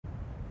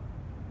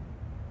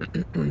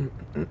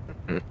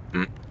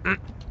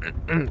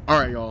All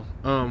right, y'all.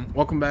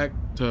 Welcome back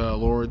to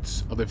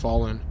Lords of the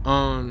Fallen.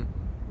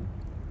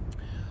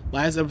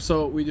 Last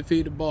episode we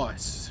defeated the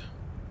boss.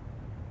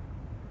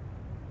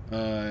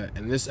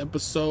 In this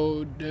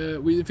episode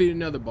we defeated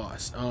another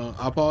boss.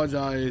 I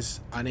apologize,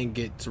 I didn't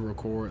get to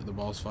record the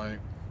boss fight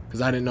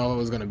because I didn't know I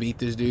was gonna beat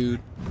this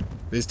dude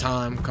this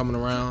time coming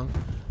around,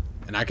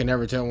 and I can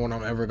never tell when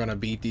I'm ever gonna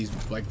beat these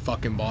like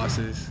fucking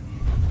bosses.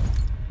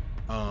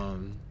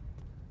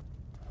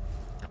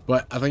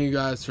 But I thank you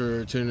guys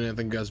for tuning in. I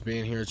thank you guys for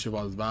being here. Chill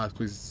out the vibes.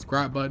 Please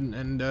subscribe button.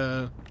 And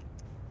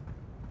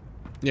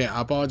yeah,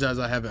 I apologize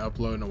I haven't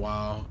uploaded in a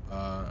while.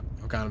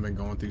 I've kind of been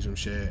going through some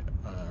shit.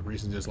 I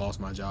recently just lost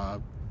my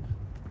job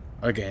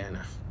again.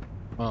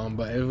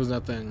 But it was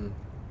nothing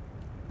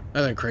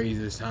crazy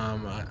this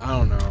time. I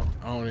don't know.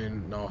 I don't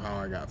even know how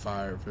I got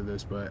fired for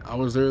this, but I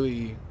was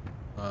literally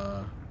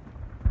I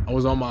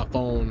was on my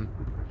phone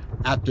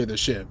after the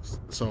shifts,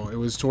 so it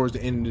was towards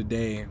the end of the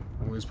day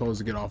when we were supposed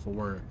to get off of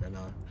work, and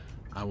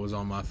I was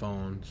on my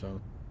phone. So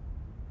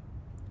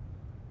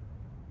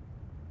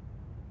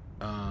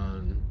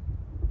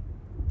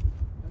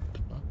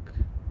fuck.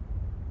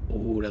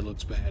 Oh, that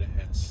looks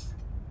badass.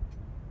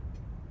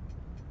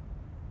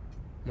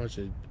 How much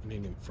I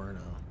need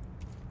Inferno,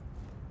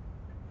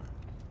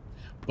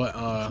 but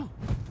I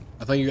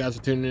thank you guys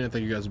for tuning in. I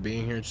thank you guys for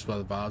being here. Just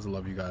about the vibes. I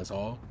love you guys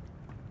all,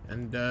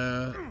 and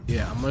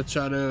yeah, I'm gonna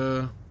try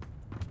to.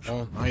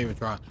 Oh, I even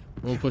try.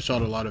 I'm gonna push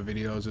out a lot of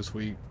videos this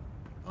week.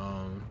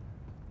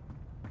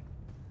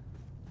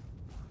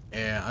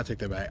 Yeah, I take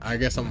that back. I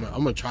guess I'm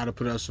gonna try to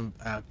put out some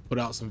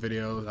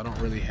videos. I don't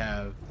really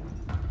have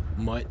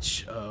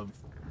much of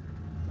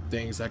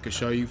things I could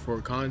show you for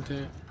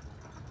content.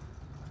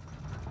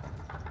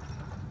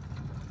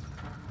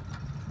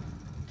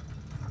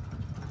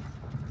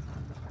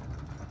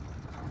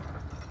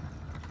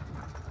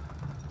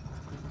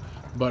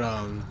 But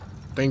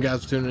thank you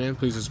guys for tuning in.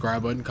 Please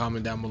subscribe button,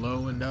 comment down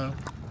below, and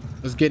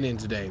let's get in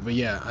today. But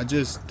yeah, I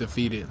just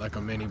defeated like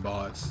a mini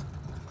boss,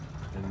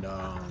 and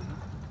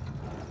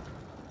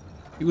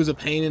he was a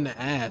pain in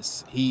the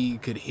ass. He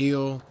could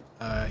heal.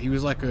 He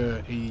was like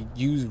he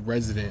used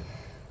resident.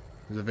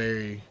 He was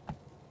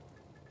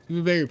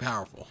very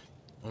powerful.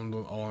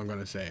 All I'm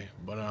gonna say.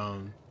 But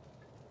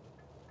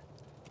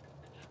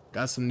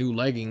got some new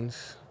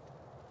leggings.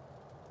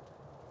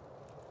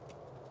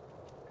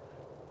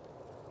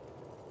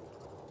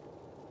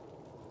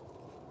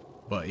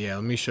 But yeah,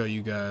 let me show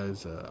you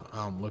guys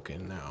how I'm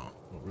looking now,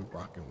 what we're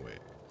rocking with.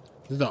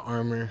 This is the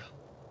armor.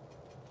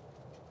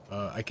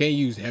 I can't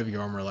use heavy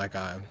armor like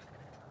I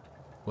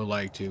would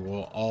like to.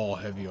 Well, all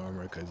heavy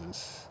armor, because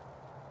it's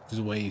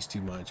just weighs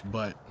too much.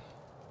 But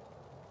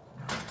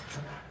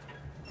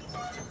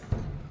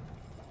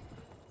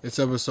this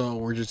episode,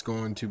 we're just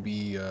going to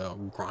be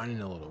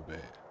grinding a little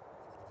bit.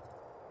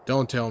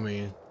 Don't tell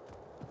me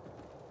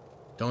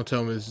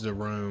this is a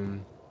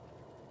room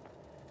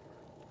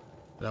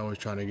that I was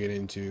trying to get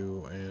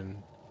into,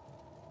 and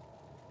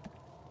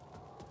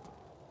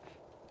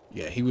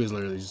yeah, he was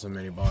literally just a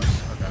mini boss.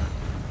 Okay.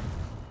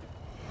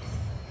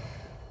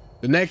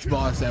 The next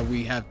boss that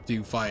we have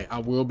to fight, I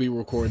will be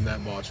recording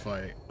that boss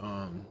fight.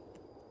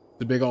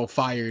 The big old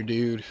fire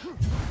dude.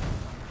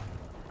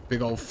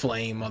 Big old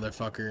flame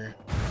motherfucker.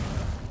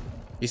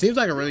 He seems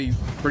like a really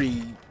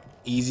pretty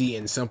easy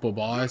and simple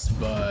boss,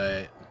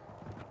 but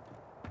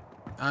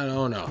I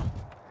don't know.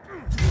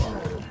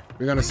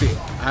 We're gonna see.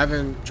 I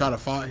haven't tried to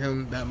fight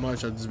him that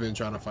much. I've just been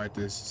trying to fight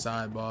this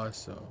side boss,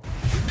 so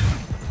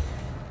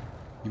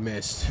you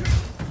missed.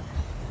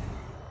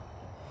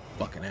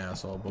 Fucking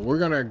asshole. But we're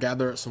gonna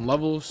gather up some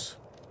levels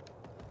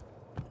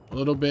a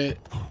little bit,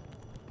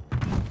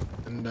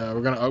 and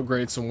we're gonna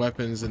upgrade some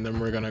weapons, and then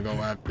we're gonna go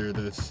after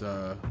this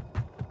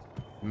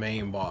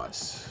main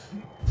boss.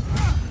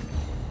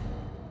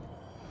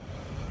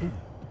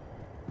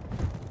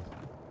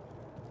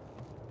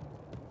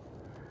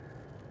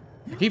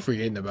 I keep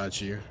forgetting about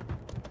you.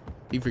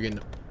 Keep forgetting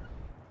the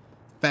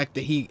fact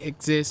that he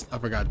exists. I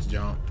forgot to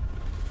jump.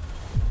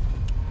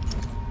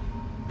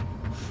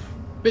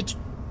 Bitch.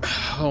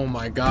 Oh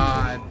my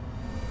god.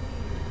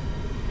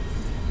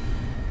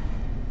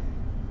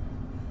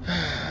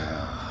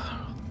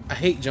 I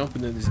hate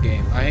jumping in this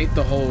game. I hate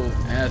the whole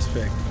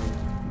aspect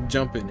of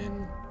jumping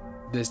in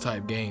this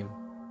type of game.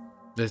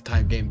 This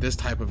type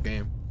of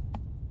game.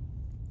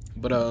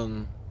 But I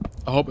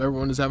hope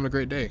everyone is having a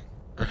great day.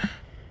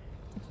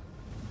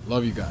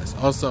 Love you guys.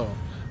 Also,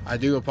 I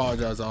do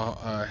apologize.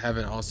 I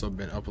haven't also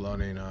been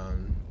uploading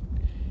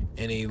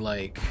any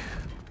like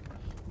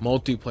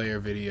multiplayer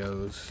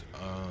videos.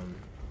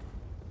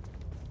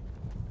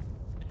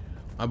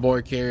 My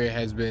boy Carrie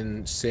has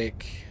been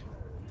sick,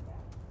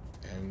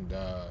 and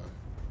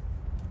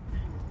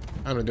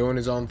kind of doing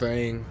his own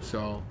thing,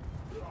 so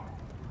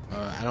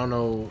I don't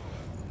know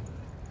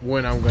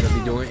when I'm gonna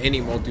be doing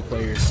any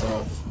multiplayer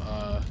stuff.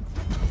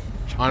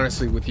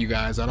 Honestly, with you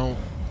guys, I don't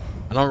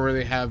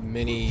really have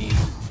many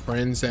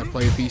friends that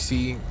play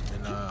PC,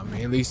 and I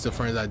mean, at least the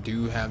friends I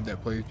do have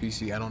that play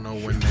PC, I don't know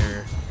when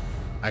they're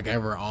like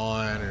ever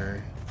on,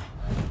 or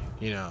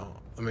you know,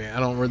 I mean, I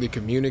don't really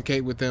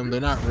communicate with them.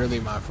 They're not really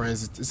my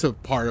friends. It's a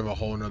part of a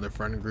whole nother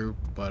friend group.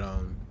 But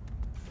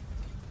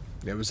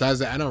yeah. Besides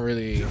that, I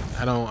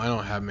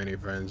don't have many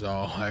friends.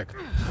 All like,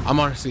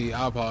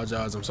 I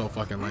apologize. I'm so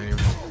fucking lame.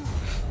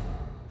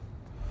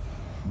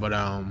 But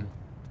I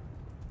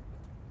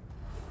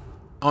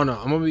don't know.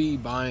 I'm gonna be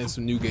buying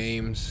some new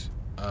games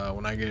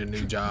when I get a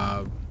new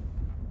job,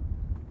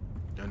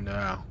 and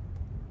I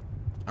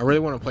really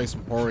want to play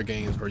some horror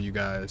games for you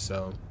guys.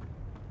 So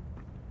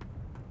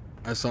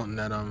that's something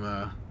that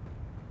I'm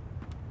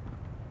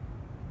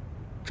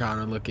trying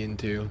to look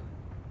into.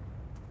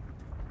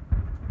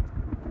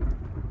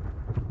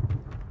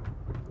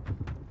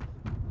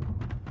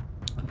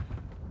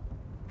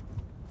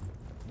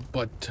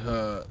 But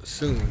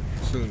soon,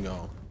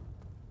 y'all.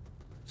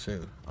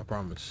 Soon, I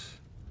promise.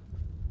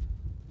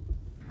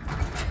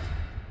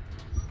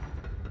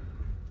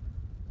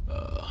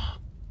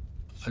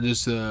 I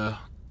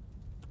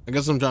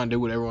guess I'm trying to do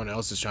what everyone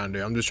else is trying to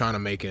do. I'm just trying to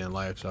make it in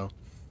life, so.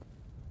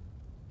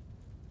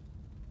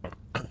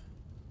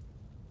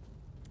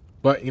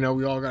 But, you know,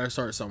 we all gotta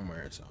start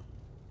somewhere, so.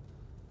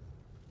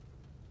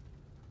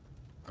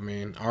 I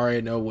mean, I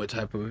already know what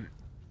type of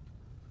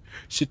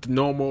shit the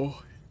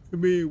normal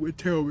me would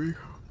tell me.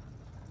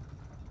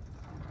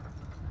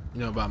 You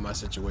know, about my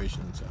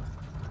situation, so.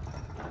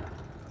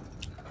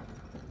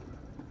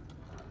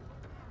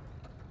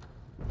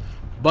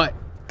 But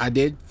I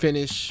did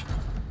finish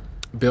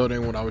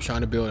building what I was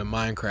trying to build in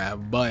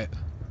Minecraft, but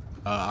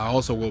I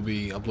also will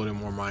be uploading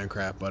more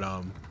Minecraft. But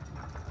I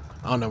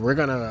don't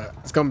know,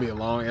 it's gonna be a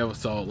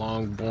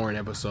long boring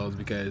episodes,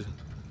 because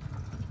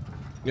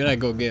you gotta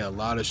go get a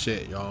lot of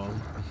shit, y'all.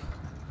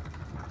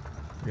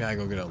 You gotta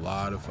go get a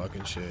lot of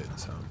fucking shit,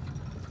 so.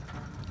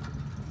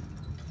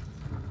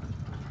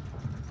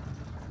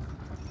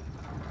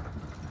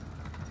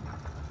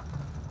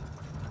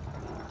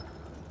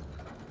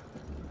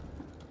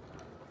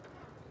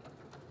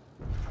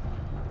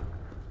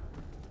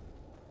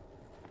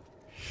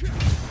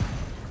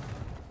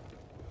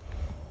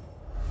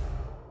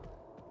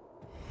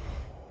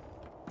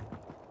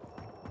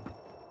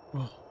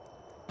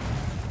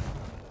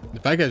 The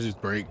fact that I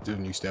just break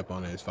when you step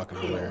on it is fucking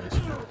hilarious.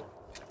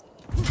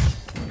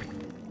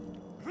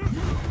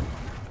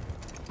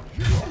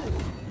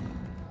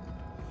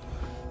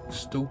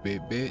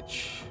 Stupid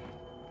bitch.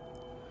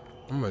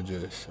 I'm gonna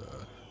just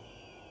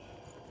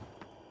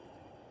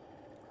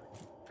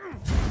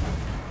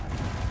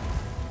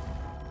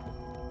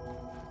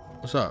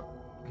what's up?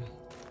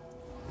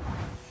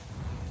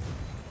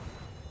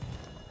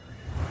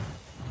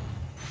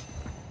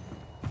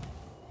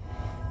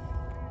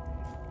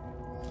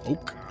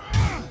 Oak.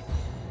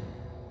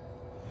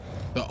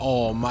 The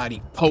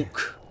almighty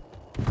poke.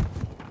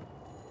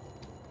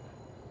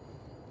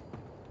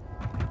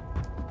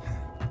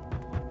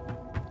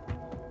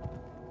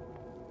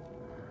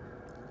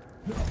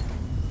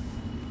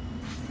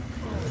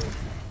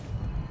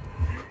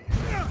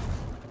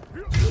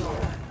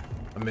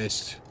 I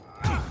missed.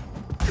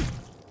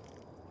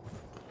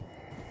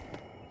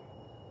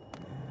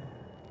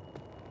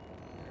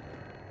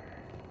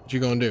 What you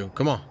gonna do?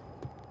 Come on.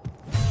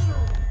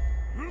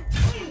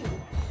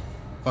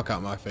 Fuck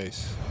out my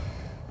face.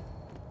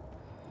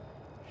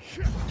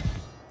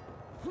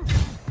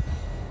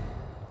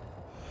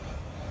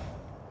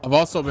 I've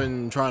also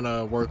been trying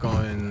to work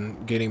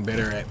on getting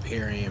better at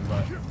parrying,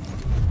 but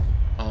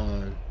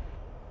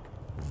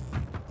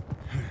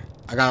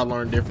I gotta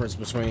learn the difference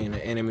between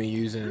the enemy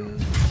using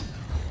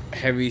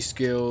heavy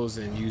skills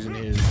and using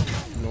his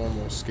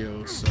normal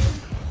skills. So.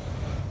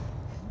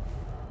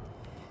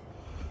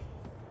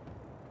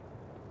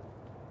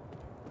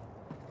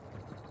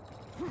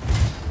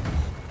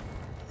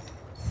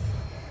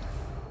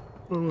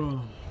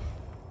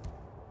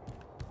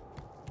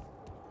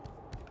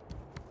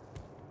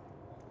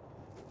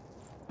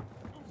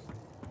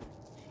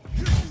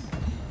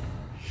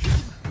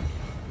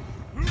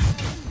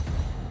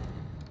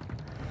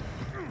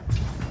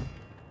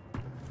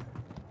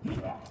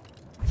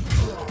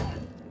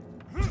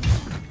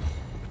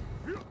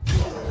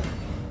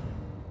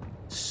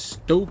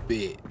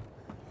 Stupid.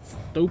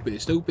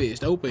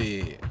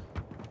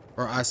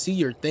 Or I see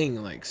your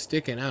thing like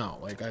sticking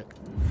out. Like I.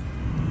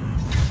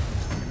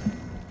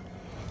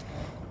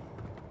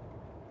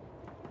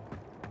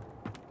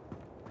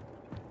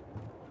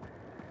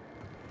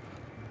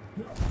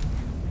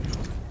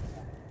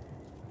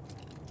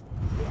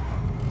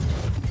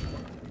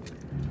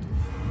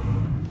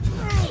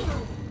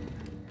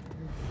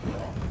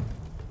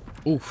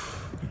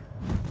 Oof.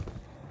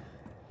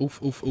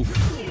 Oof.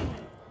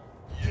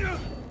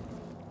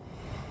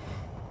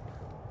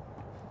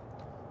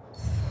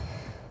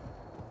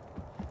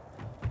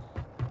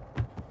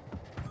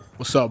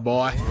 What's up,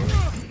 boy?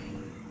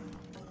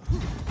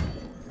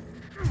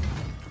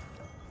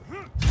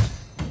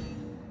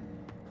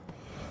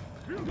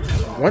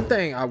 One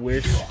thing I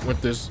wish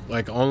with this,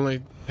 like,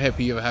 only pet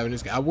peeve of having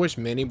this, I wish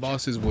mini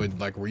bosses would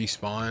like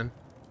respawn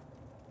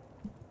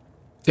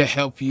to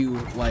help you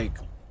like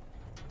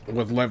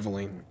with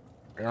leveling.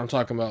 And I'm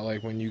talking about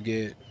like when you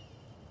get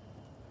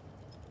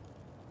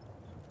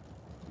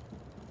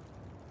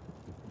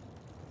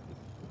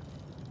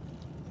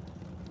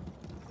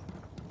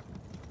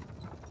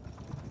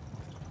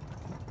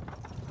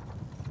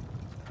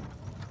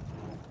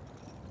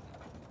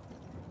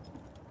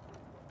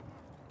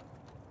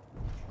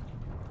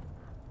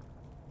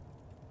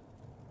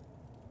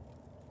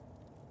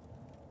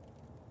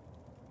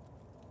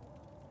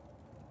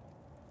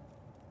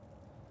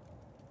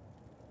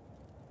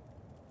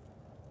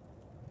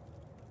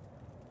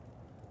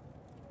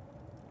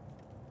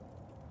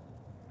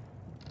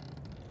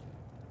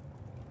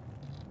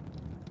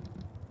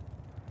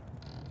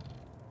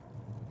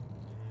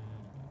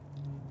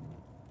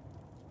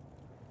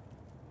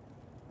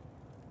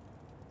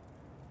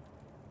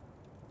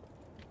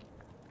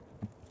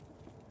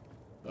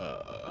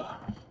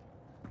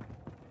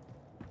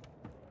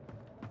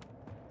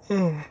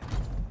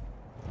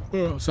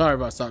Oh, sorry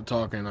if I stopped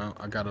talking.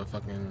 I got a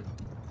fucking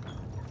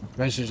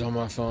message on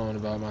my phone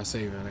about my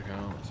saving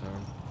account, so.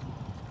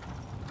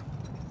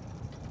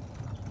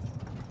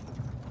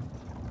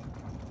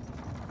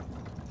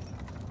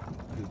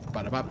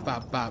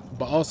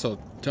 But also,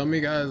 tell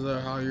me guys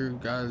how your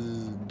guys'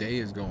 day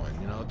is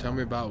going. You know, tell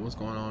me about what's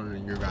going on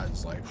in your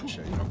guys' life and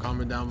shit. You know,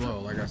 comment down below.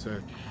 Like I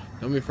said,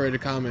 don't be afraid to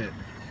comment.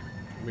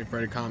 Don't be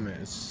afraid to comment.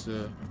 It's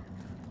a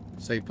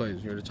safe place.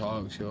 You're here to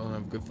talk, chill, and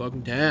have a good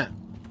fucking time.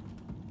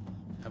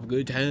 Have a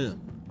good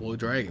time. Boy,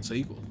 dragon,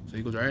 sequel,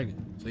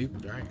 dragon,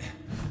 dragon.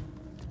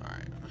 All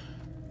right.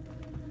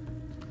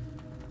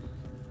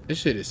 This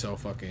shit is so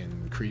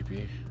fucking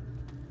creepy.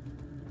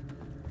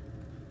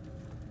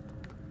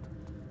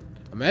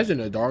 Imagine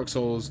a Dark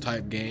Souls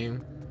type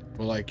game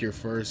where like your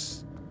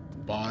first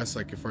boss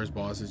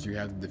that you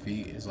have to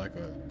defeat is like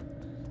a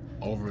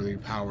overly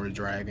powered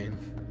dragon.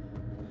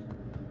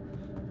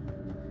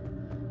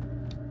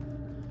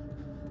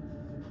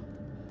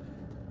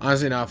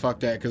 Honestly, nah, fuck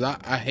that, because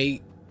I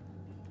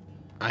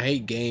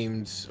hate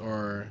games,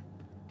 or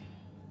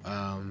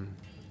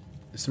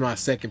it's my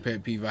second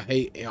pet peeve. I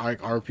hate like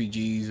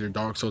RPGs or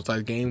Dark Souls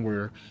type game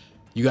where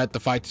you got to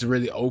fight this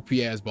really OP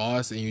ass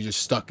boss and you're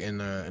just stuck in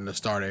the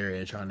start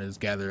area trying to just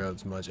gather up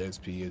as much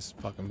XP as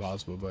fucking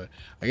possible. But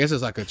I guess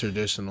it's like a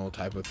traditional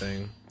type of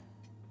thing.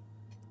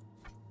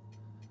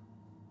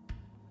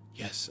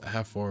 Yes, I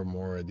have 4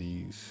 more of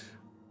these,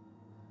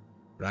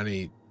 but I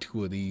need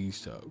 2 of these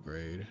to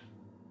upgrade.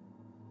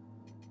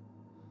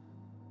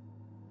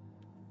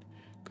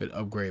 Could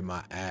upgrade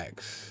my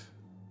axe,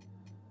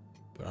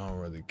 but I don't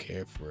really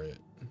care for it.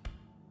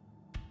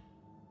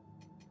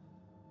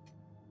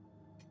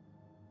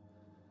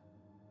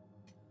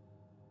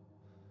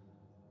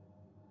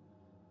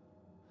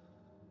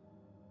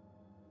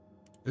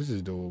 This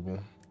is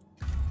doable.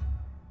 I'm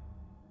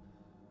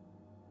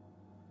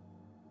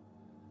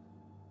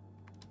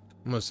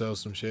gonna sell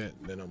some shit,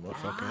 then I'm gonna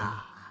fucking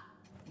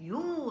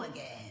you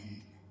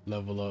again.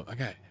 Level up. I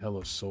got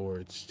hella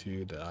swords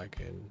too that I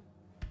can.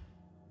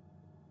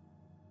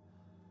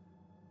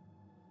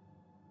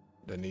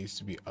 That needs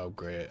to be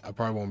upgraded. I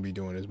probably won't be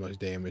doing as much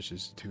damage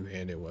as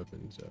 2-handed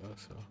weapons,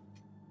 so.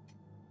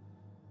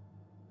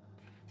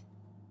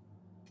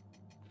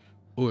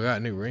 Oh, I got a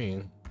new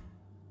ring.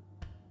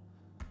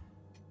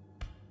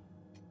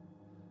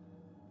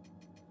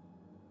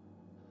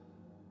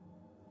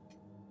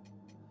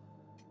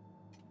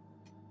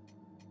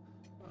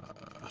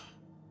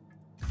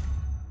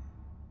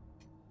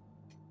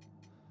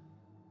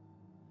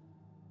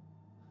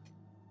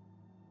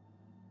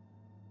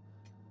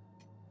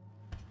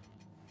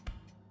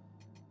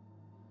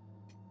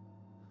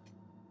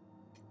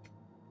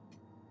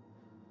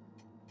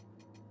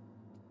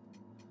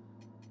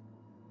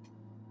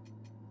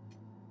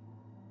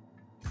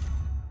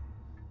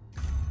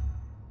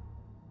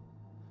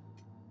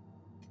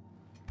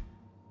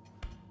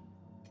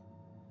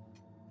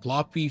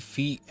 Floppy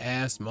feet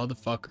ass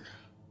motherfucker.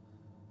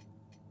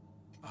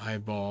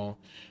 Eyeball.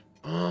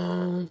 Do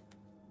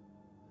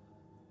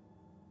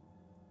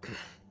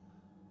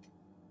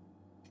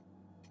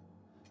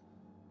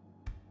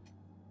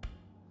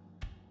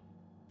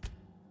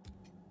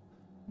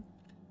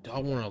I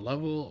want to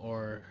level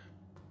or?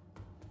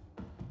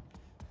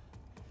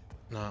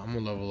 Nah, I'm gonna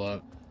level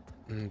up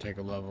and take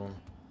a level.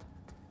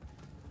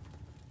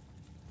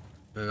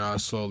 And I'll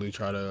slowly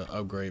try to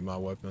upgrade my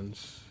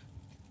weapons.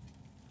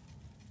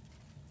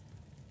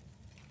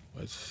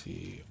 Let's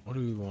see. What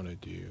do we want to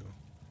do?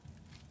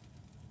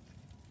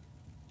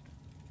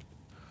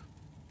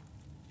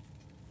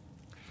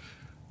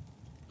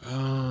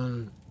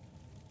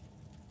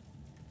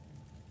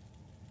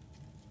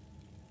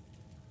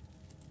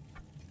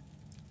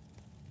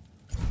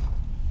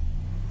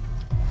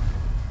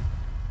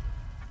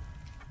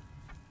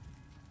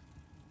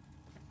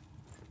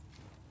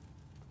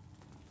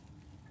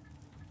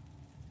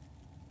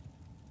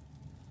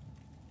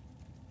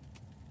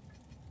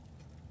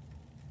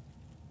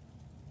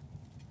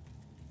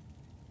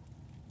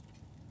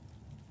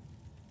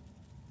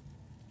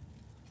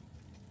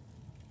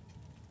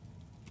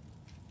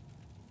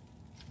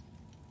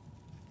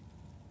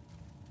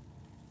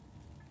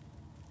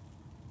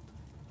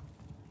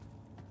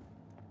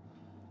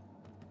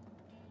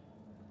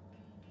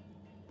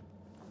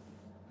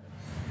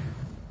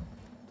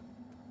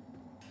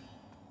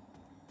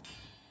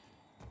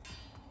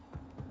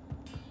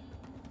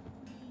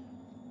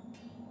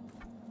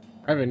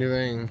 I have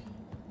anything.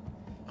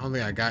 I don't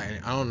think I got any.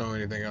 I don't know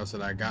anything else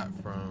that I got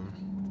from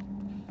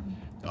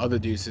the other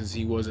dude, since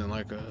he wasn't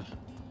like a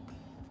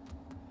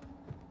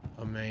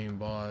main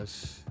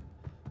boss.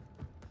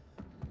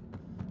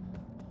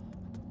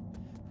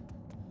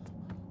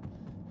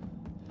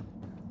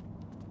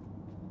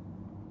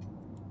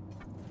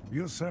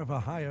 You serve a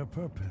higher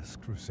purpose,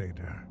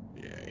 Crusader.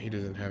 Yeah, he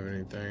doesn't have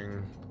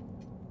anything.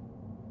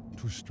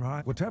 To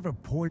strive, whatever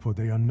point, for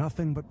they are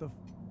nothing but the.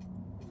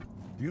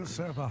 You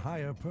serve a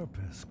higher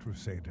purpose,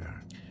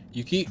 Crusader.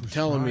 You keep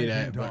telling me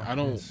that, but I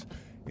don't.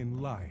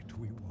 In light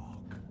we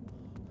walk.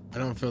 I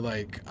don't feel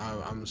like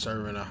I'm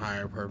serving a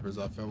higher purpose.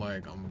 I feel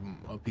like I'm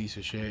a piece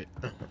of shit.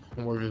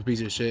 I'm working a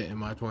piece of shit in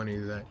my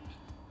 20s that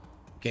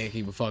can't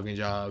keep a fucking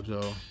job,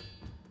 so.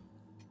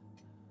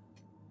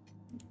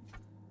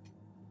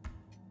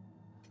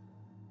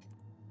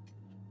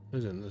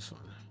 What's in this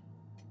one?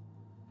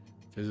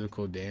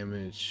 Physical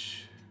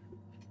damage.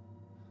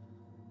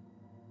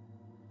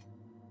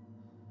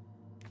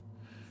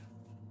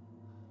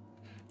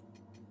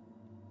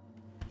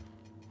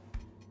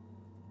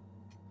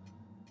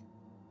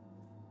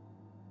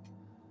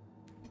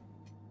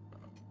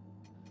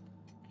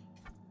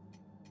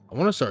 I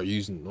want to start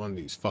using one of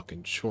these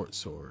fucking short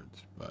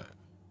swords, but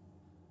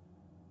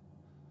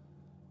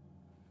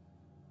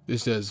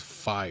this does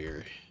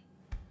fire.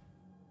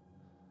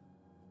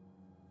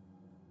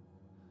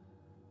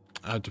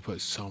 I have to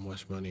put so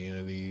much money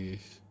into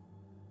these.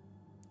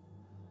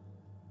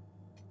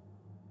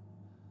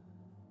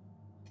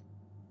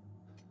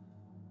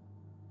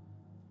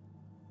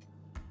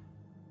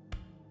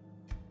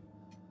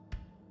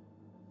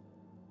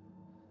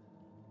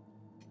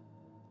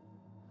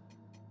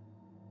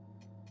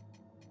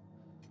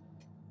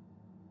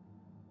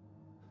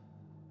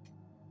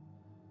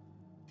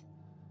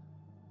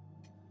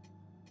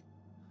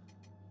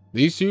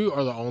 These two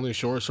are the only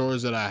short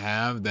swords that I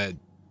have that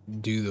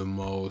do the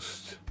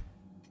most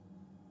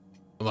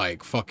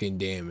like fucking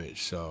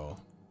damage, so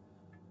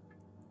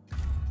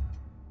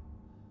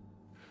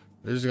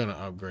we're just gonna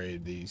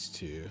upgrade these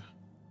two.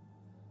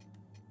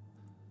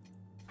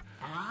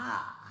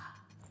 Ah,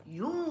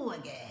 you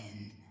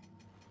again.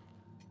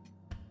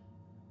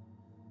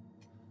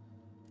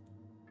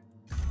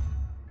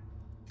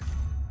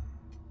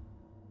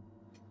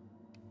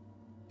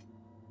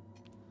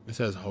 It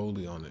says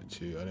holy on it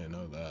too. I didn't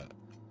know that.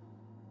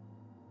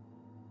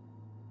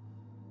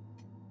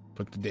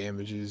 But the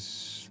damage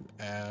is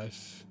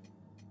ass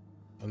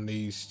on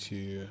these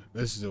two.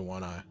 This is the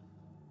one I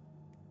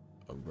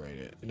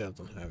upgraded. It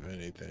doesn't have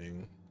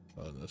anything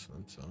on this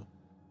one, so.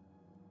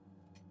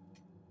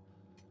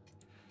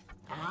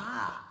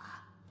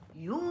 Ah,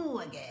 you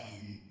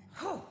again.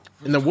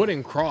 And the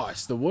wooden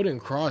cross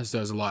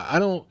does a lot.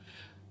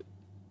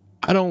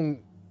 I don't,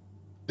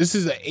 this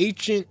is an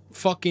ancient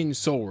fucking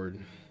sword,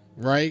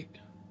 right?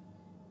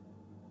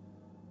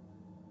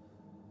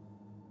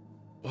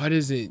 Why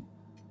does it?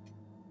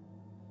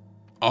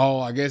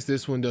 Oh, I guess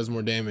this one does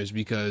more damage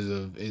because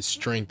of its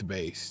strength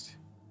based.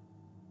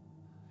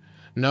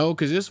 No,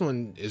 because this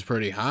one is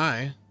pretty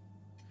high.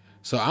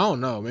 So I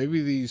don't know.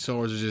 Maybe these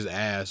swords are just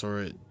ass, or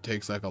it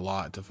takes like a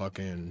lot to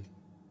fucking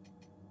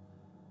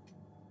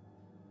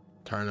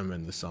turn them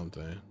into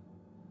something.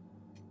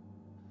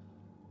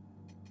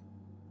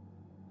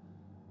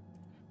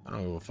 I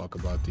don't give a fuck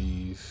about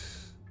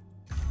these.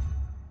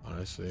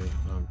 Honestly,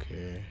 I don't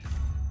care.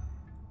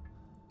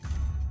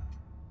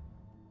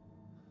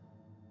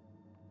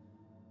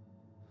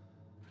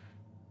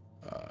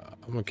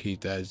 I'm gonna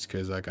keep that just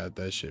because I got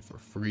that shit for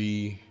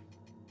free.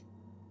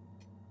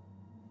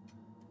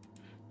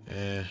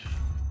 Eh.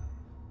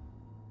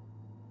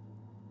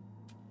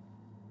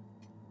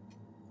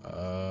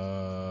 Um,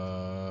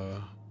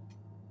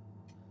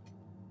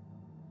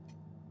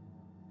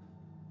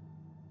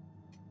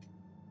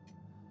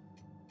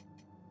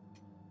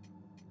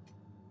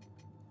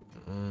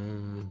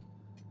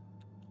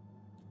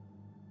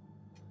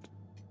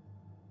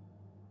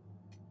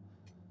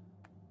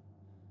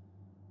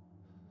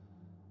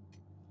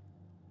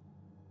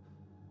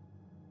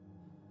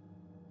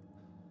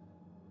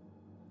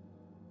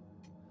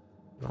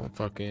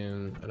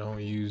 I don't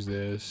use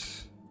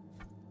this.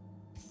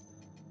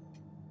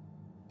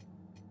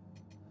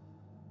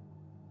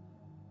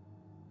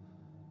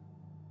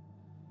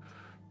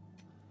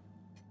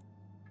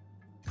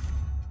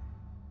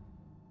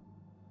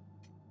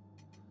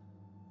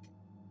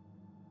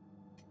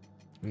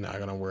 I'm not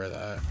gonna wear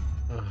that.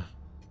 All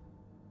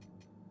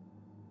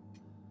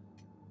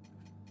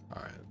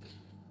right.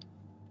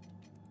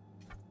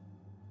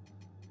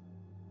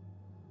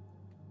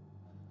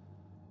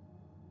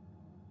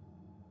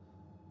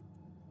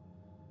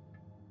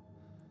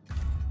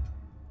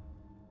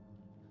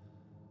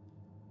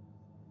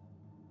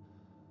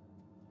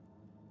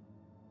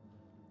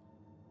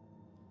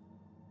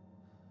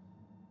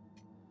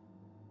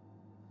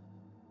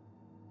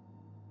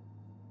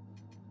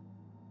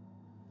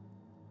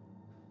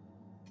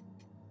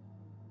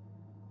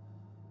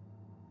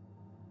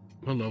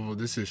 What level?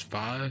 This is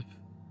 5.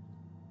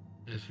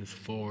 This is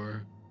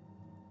 4.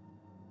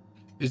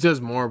 It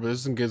does more, but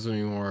this one gives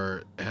me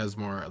more. It has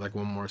more, like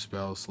one more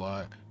spell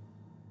slot.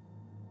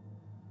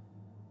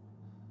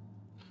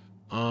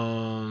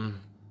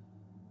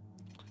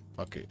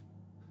 Fuck it.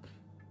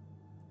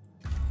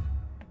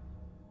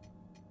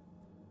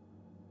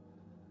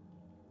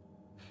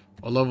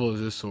 What level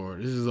is this sword?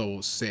 This is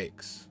level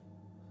 6.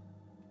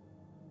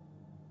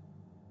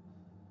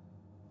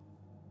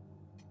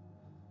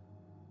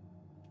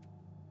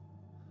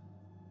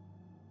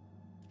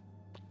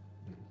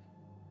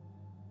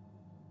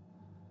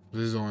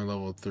 This is only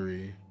level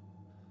 3.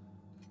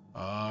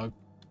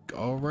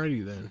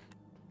 Alrighty then.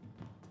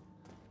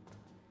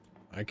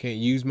 I can't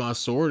use my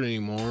sword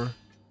anymore.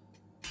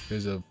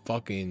 There's a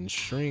fucking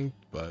shrink,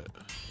 but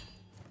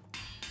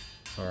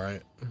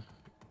alright.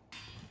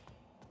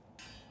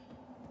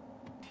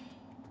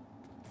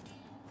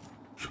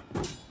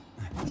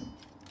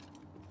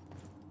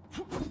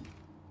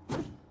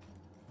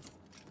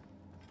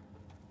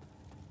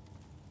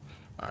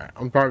 Alright,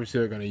 I'm probably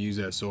still gonna use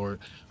that sword,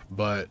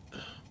 but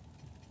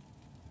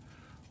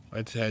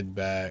let's head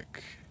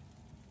back.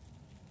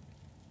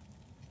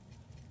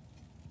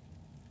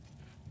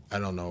 I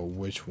don't know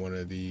which one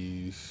of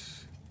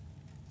these.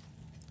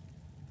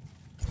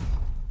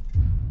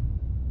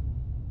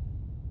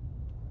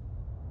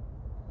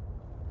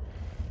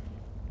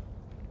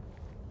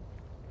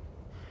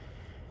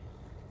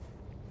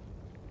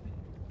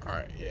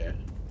 Alright, yeah.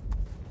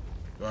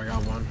 Do I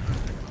got one?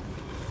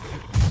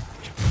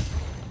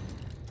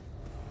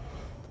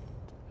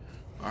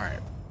 Alright,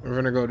 we're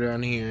gonna go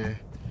down here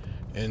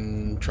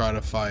and try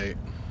to fight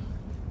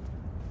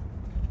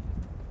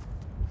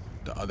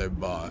the other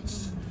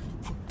boss.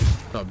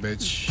 What's up,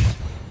 bitch?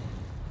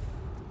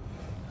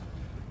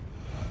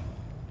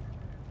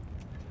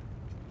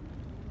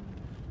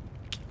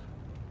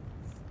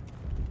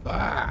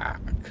 Fuck.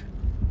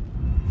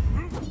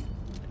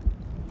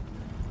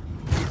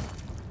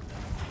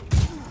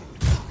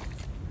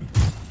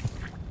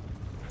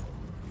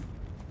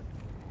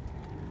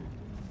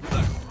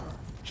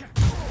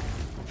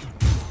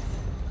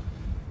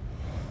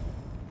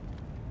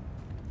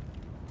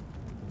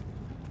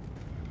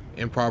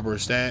 Improper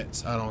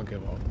stats. I don't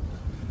give a.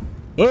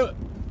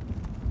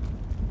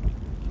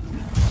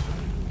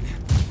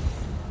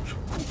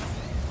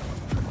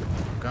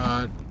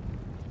 God.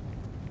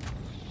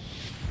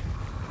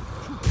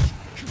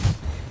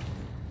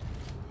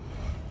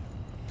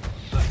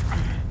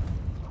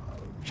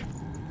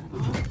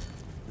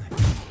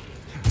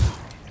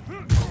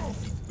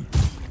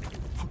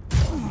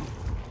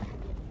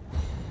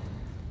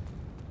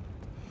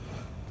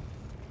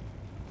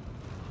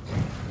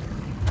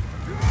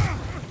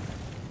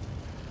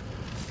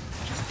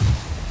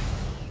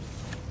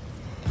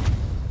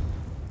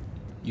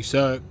 You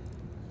suck.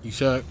 You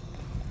suck.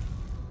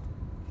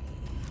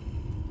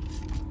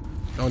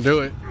 Don't do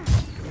it.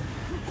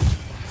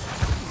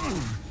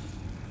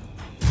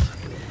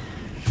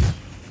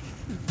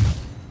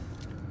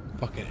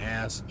 Fucking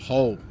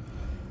asshole.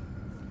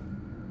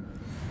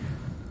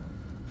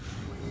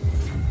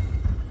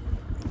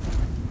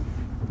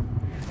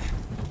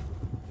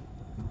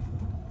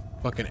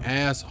 Fucking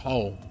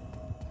asshole.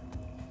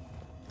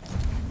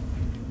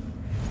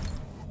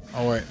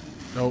 Oh wait.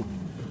 Nope.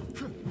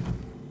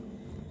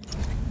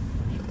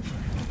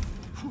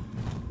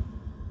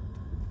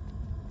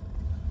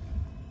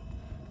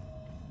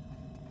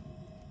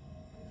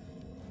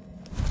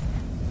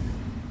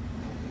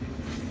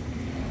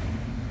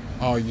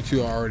 Oh, you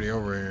two are already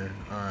over here.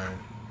 Alright.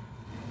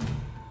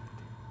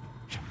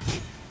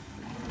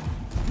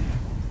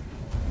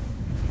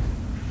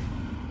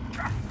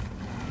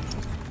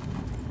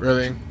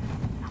 Really?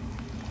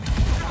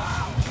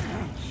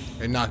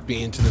 They knocked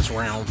me into this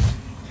round.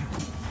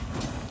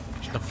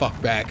 Get the fuck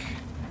back.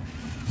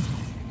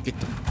 Get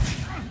the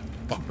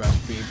fuck back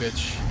with me,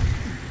 bitch.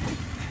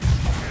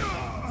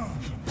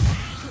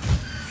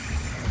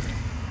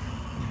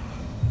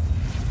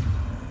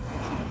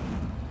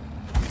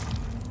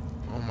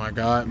 Oh my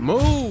god,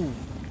 move!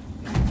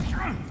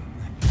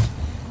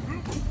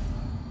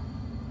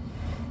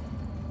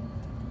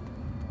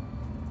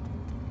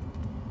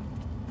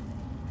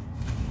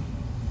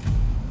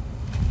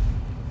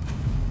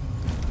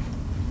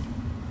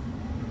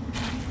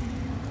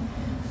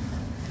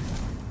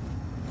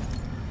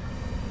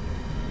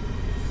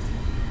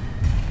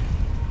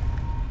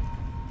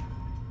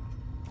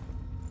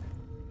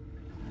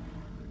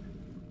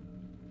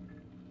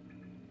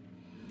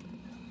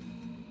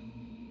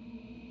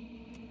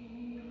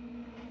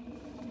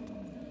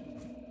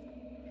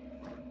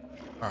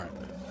 All right.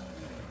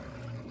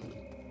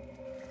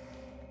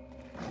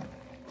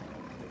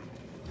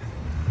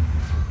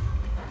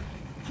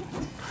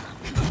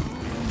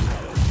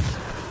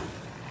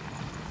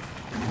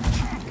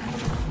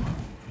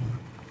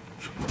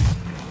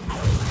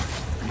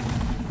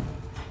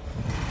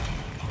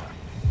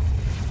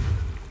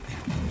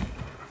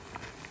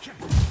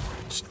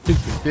 Stupid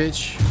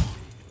bitch.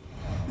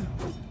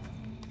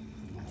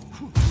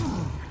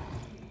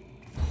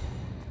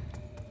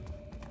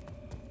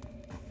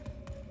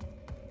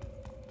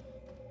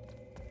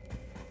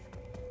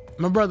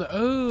 My brother,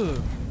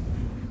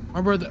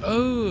 my brother,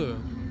 oh,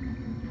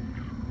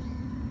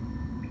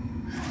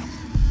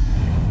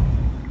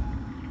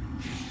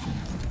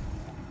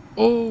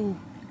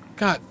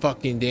 god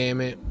fucking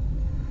damn it.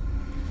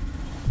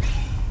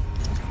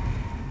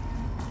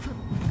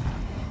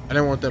 I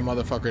didn't want that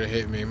motherfucker to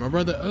hit me. My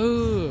brother,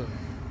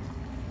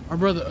 my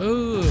brother,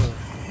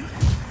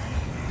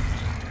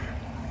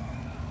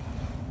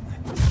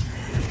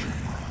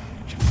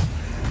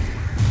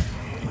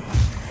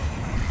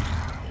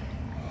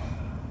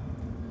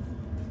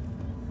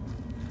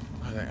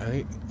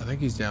 I think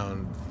he's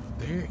down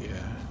there,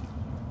 yeah.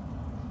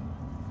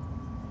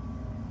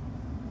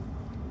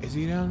 Is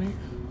he down here?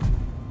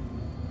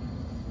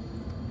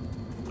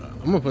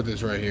 I'm gonna put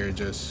this right here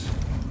just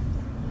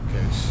in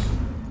case.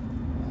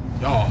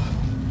 Oh.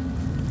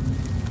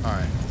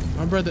 Alright.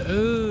 My brother,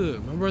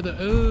 my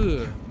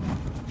brother,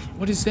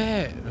 what is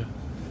that?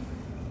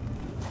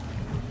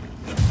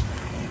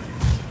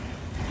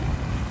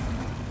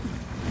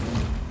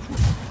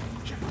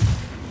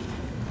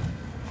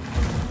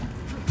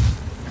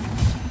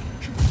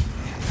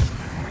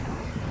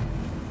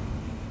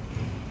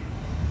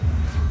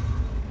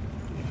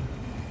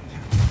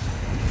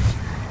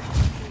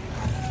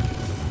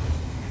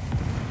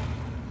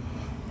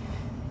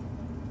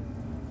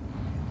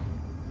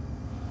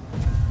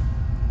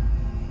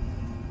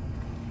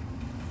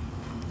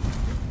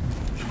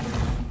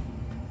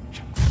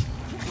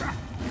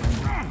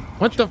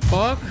 What the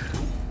fuck?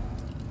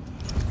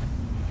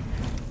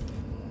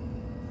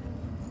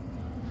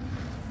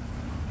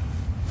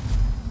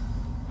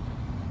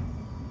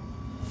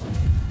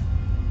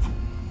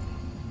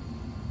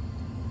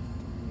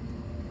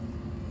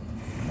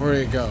 Where'd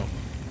it go?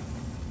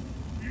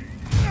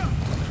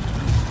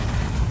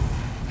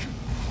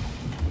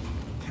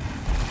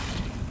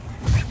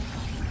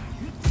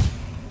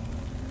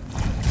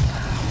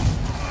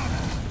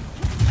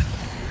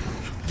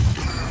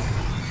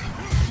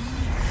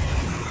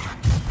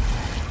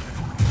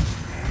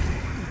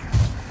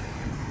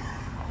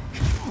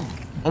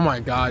 Oh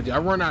my god, I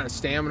run out of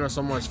stamina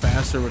so much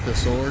faster with the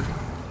sword.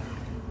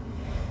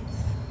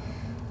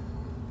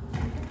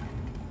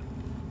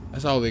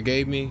 That's all they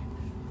gave me.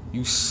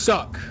 You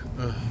suck.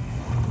 Ugh.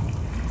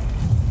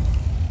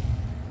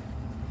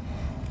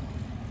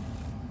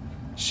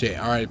 Shit,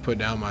 I already put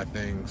down my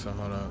thing, so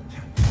hold up.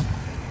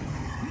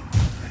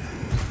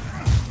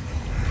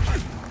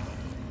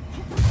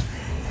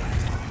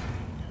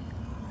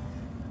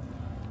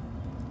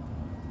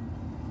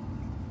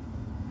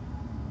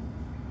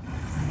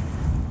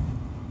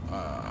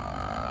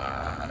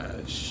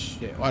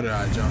 Shit, why did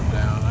I jump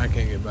down? I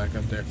can't get back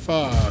up there.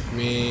 Fuck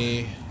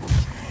me.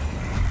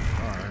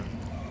 Alright.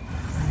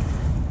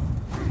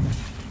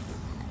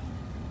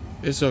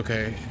 It's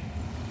okay.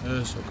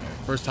 It's okay.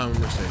 First time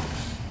in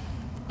mistakes.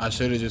 I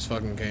should have just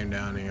fucking came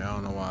down here. I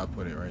don't know why I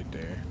put it right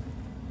there.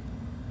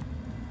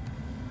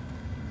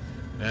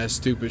 That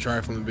stupid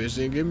trifling bitch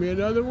didn't give me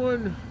another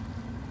one.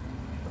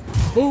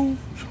 Move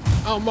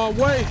out my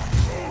way.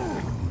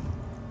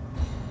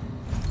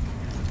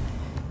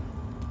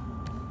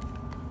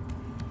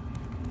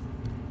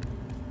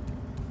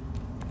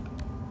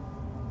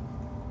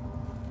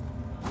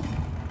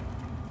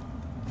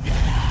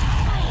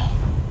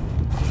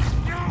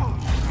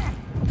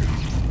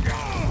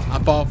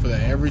 I fall for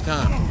that every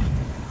time.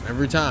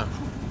 Every time.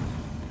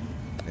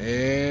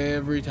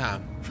 Every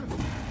time.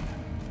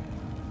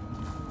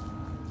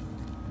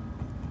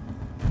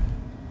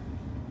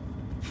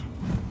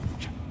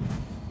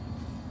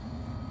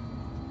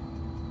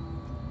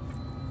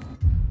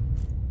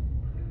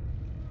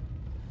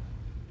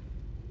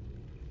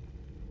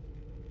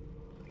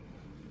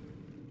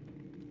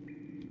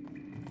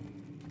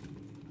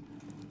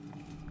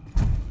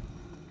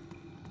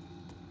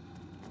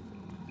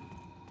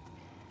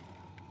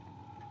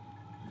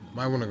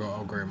 Might want to go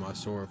upgrade my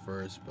sword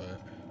first,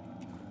 but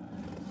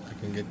I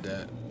can get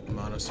that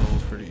amount of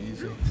souls pretty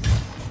easy.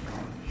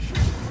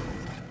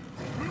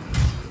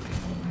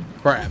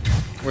 Crap.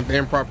 With the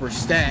improper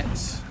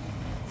stats,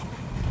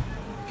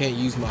 can't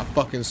use my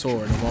fucking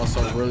sword. I'm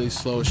also really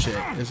slow shit.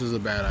 This is a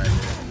bad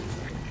idea.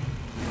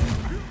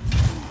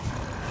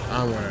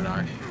 I want to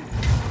die.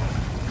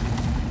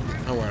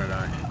 I want to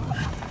die.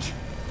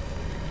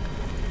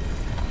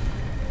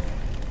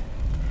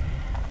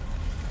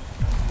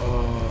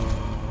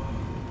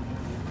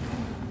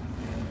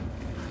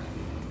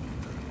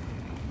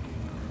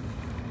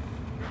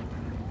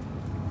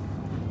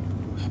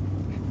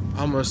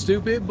 I'm a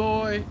stupid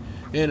boy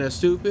in a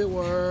stupid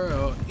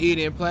world,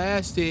 eating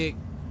plastic.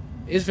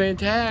 It's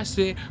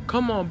fantastic.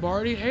 Come on,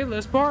 Barty. Hey,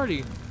 let's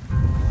party.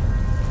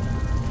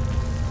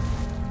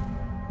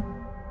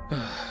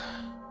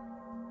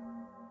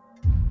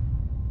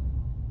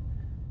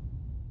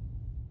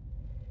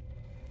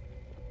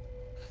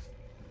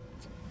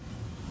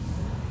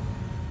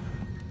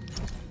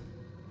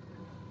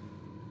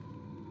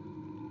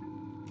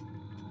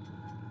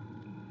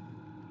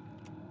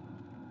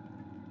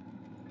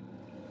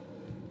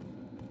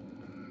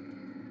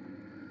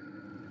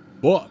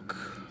 Book.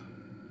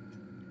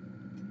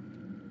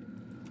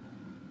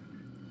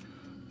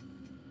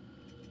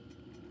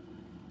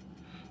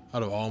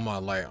 Out of all my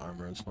light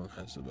armor, this one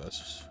has the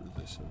best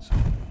resistance.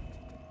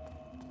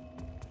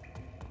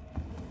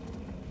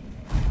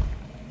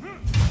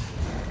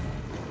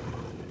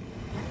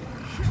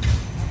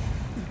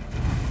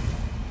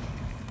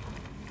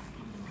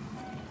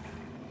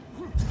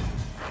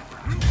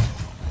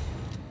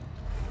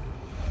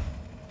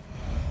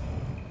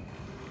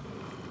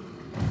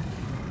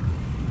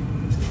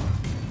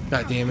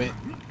 God damn it.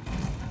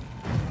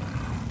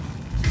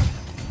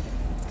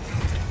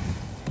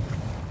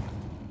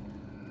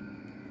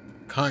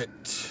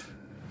 Cunt.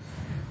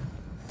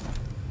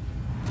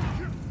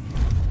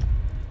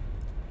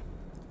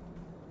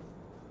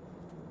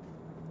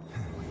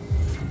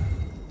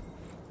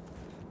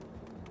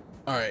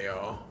 Alright,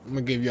 y'all. I'm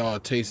gonna give y'all a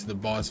taste of the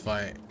boss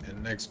fight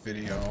in the next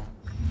video.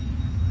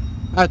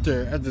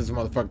 After this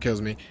motherfucker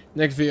kills me.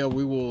 Next video,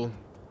 we will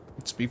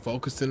just be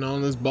focusing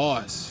on this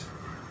boss.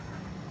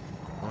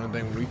 One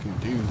thing we can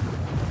do.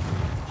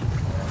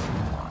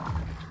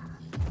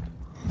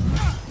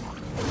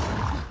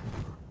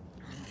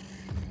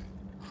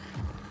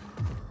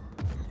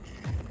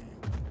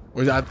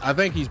 Which I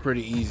think he's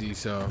pretty easy,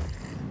 so.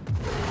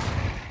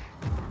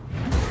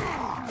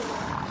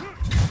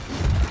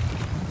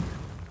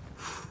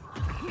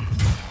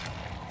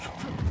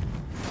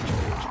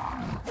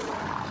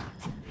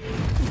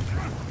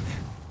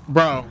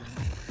 Bro,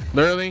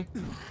 literally.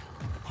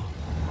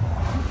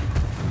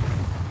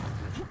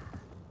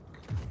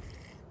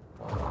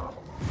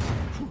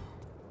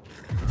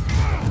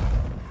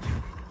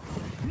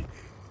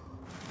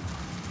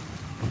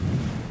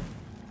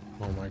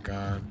 Oh my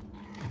God.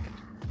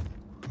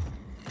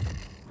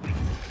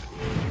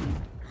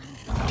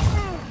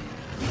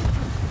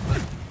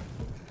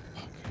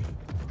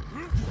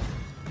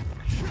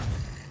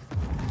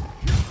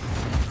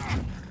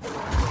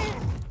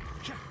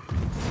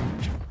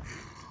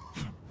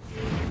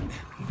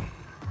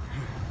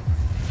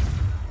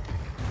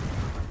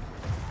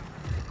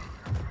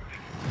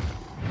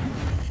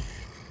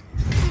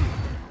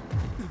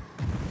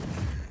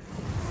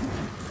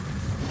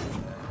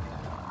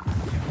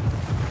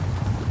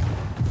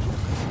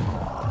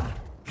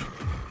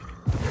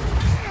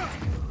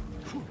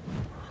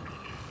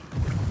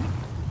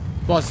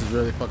 Boss is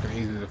really fucking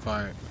easy to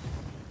fight.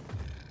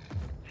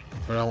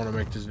 But I don't want to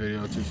make this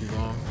video too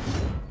long.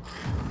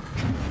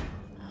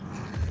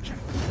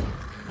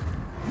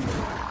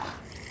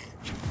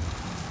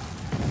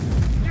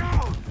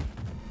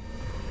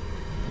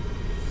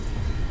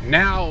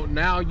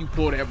 Now you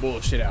pull that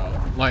bullshit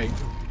out. Like,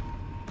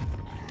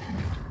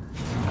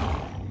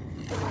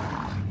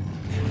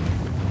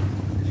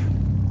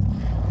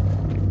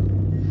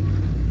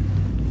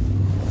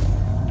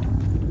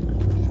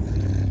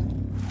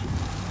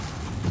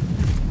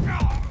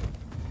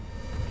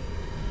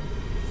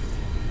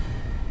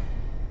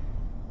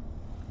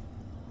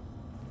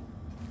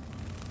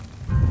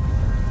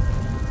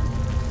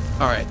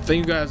 alright,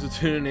 thank you guys for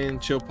tuning in.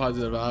 Chill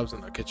positive vibes,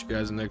 and I'll catch you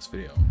guys in the next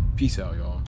video. Peace out, y'all.